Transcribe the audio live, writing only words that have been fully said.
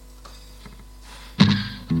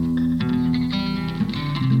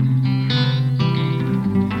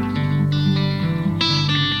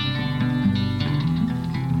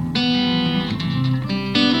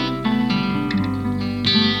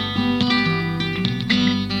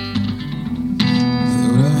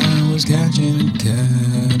fishing and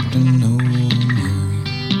Captain over.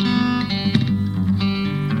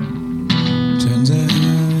 Turns out I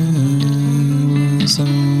was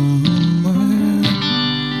somewhere.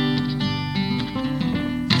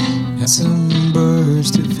 Had some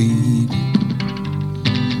birds to feed.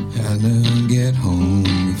 Had to get home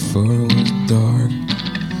before it was dark.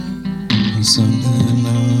 Was something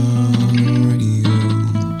on the radio.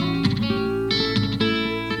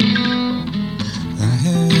 I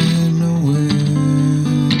had nowhere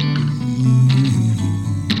to be,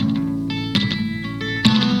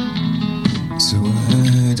 so I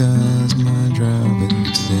asked my driver to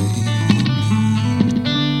take me.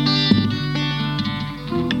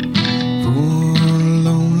 For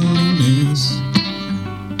loneliness,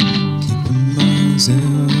 keeping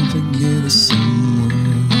myself together somewhere.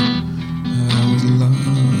 I was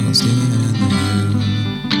lost in the air.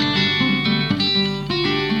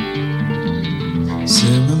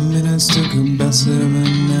 7 minutes took about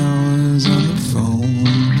 7 hours on the phone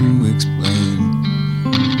to explain.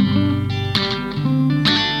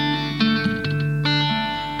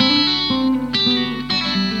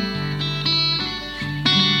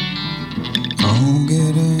 Oh,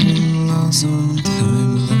 getting lost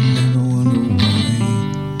sometimes, I never wonder why.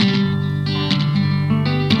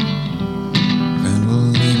 Found a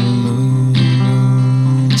little love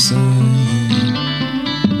inside.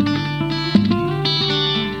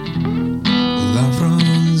 Life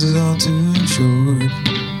runs all too short,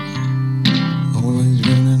 always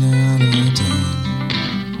running out of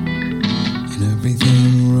time, and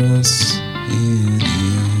everything rusts in the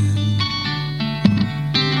end.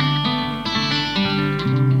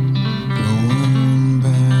 Going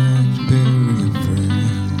back to bury a friend.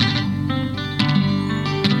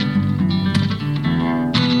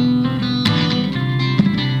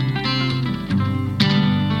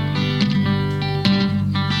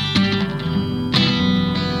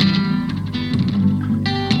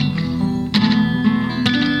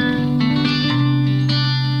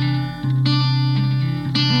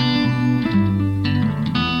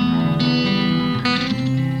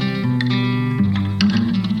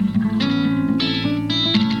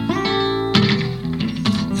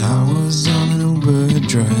 I was on an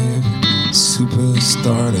overdrive,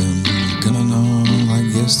 superstardom, going on like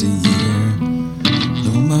yesteryear.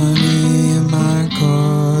 No money in my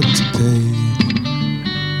card to pay.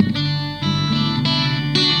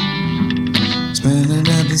 Spending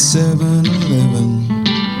at the 7-Eleven,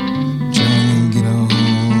 trying to get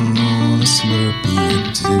home on a Slurpee or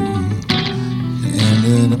two.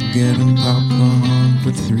 Ended up getting popcorn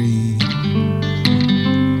for 3.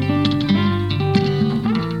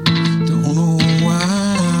 Don't know why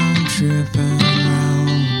I'm tripping around.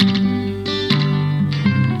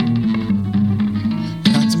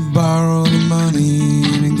 Got to borrow the money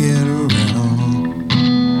to get around.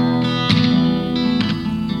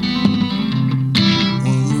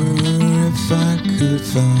 Wonder if I could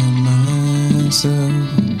find myself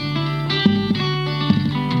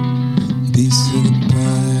a piece of the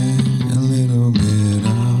pie, a little bit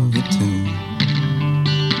of it too.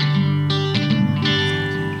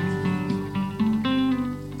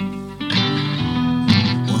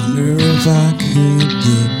 Wonder if I could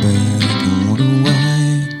get back and wonder why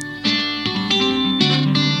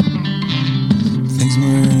things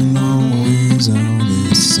weren't always all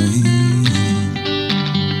the same.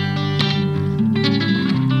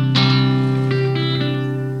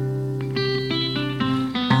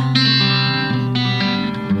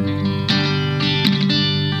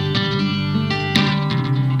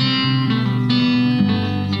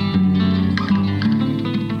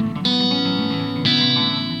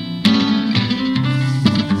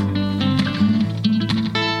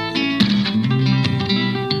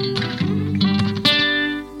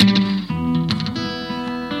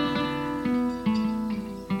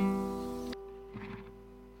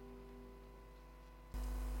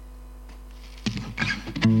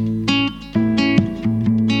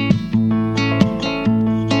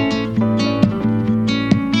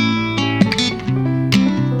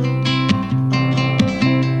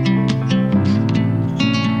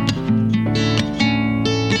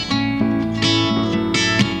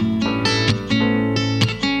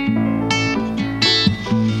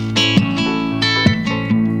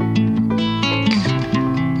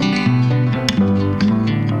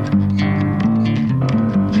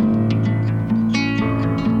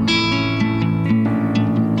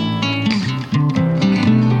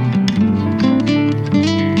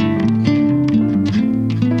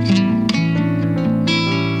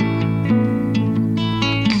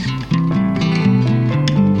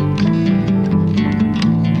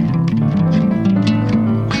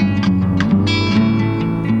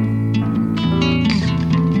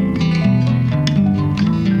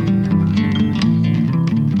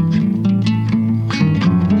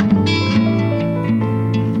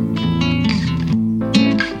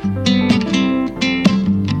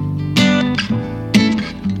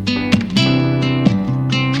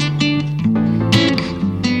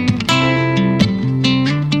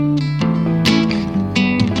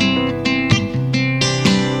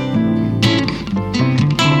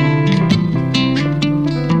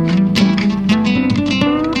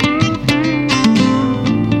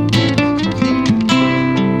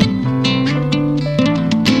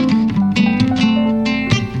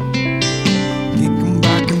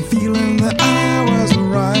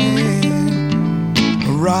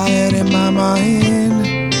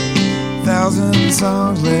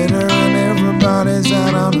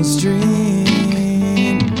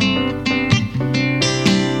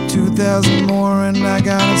 1,000 more and I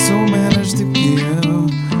got so minutes to give.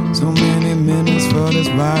 So many minutes for this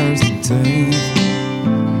virus to take.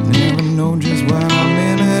 Never know just what I'm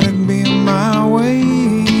in, it'll be my way.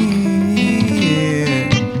 Yeah.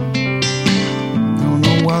 Don't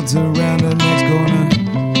know what's around the next corner.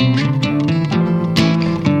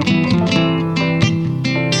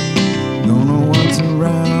 Don't know what's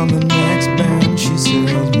around the next bend she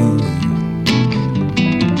sells me.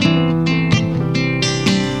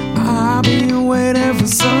 I've been waiting for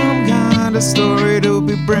some kind of story to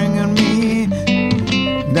be bringing me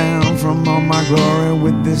down from all my glory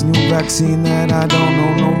with this new vaccine that I don't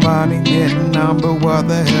know nobody getting on. But what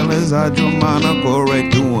the hell is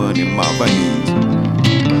hydromonocorate doing in my veins?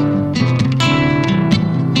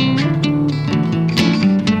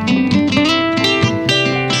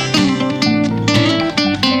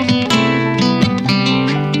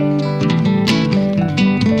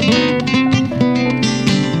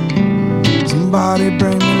 Somebody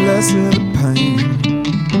bring me less of the pain.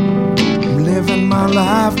 I'm living my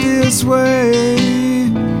life this way.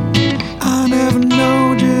 I never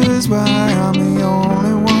know just why I'm the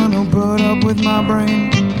only one who put up with my brain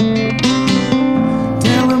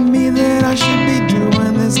telling me that I should be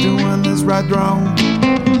doing this right, wrong.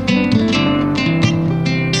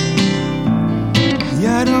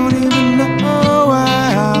 Yeah, I don't even know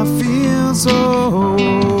why I feel so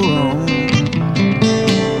wrong.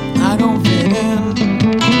 I don't fit in.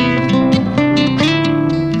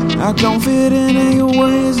 I don't fit in your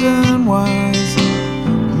ways and whys.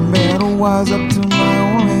 Better wise up to my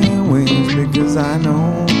own ways, because I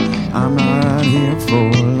know I'm not here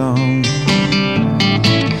for long.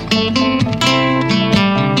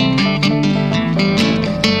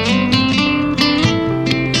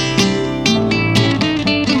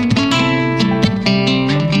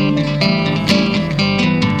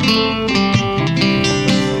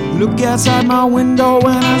 Look outside my window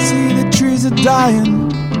and I see the trees are dying.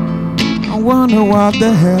 I wonder what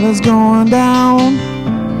the hell is going down.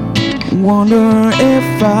 Wonder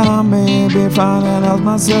if I may be finding out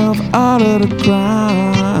myself out of the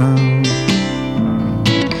ground.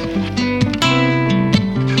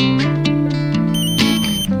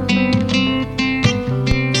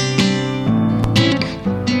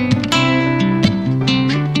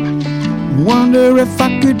 Wonder if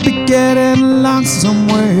I could be getting along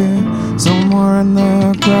somewhere in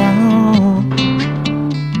the crowd.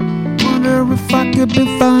 Wonder if I could be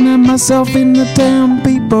finding myself in the town.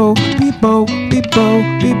 People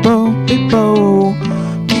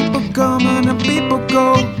coming and people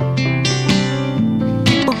go.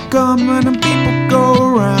 People coming and people go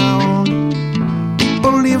around.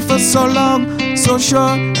 People live for so long, so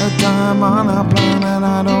short a time on our planet.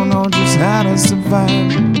 I don't know just how to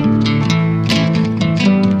survive.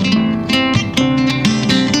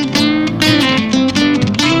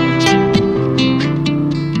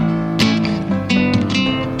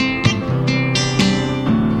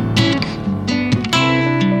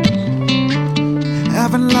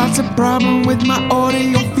 Having lots of problem with my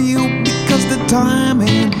audio field because the time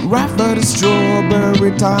ain't right for the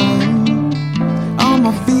strawberry time. All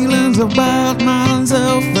my feelings about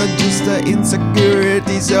myself are just the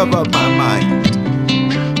insecurities of my mind.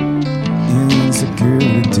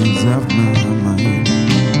 Insecurities of my mind.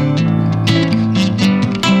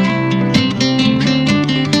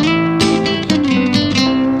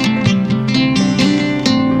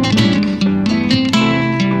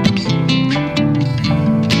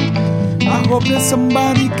 I hope that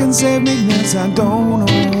somebody can save me, 'cause I don't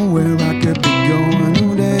know where I could be going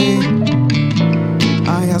today.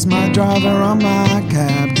 I asked my driver on my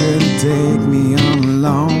cab, could he take me on a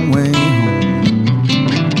long way home?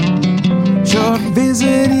 Short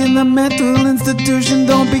visit in the mental institution,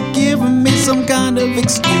 don't be giving me some kind of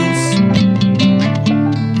excuse.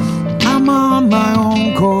 I'm on my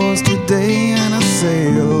own course today and I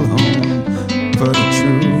sail home for the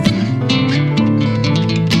truth.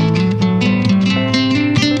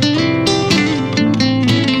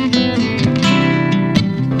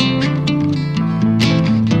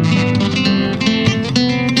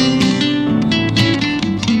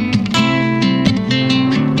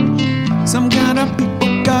 Some kind of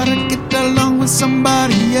people gotta get along with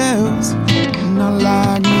somebody else, not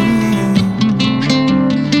like me.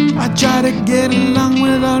 I try to get along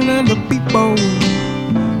with all of the people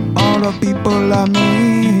like me.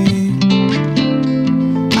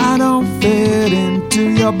 I don't fit into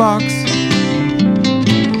your box.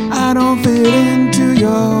 I don't fit into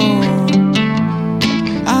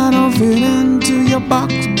your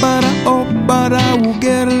box, but I hope I will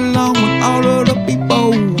get along with all of the people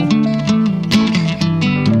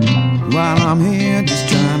while I'm here just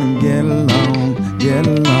trying to get along, get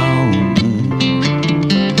along.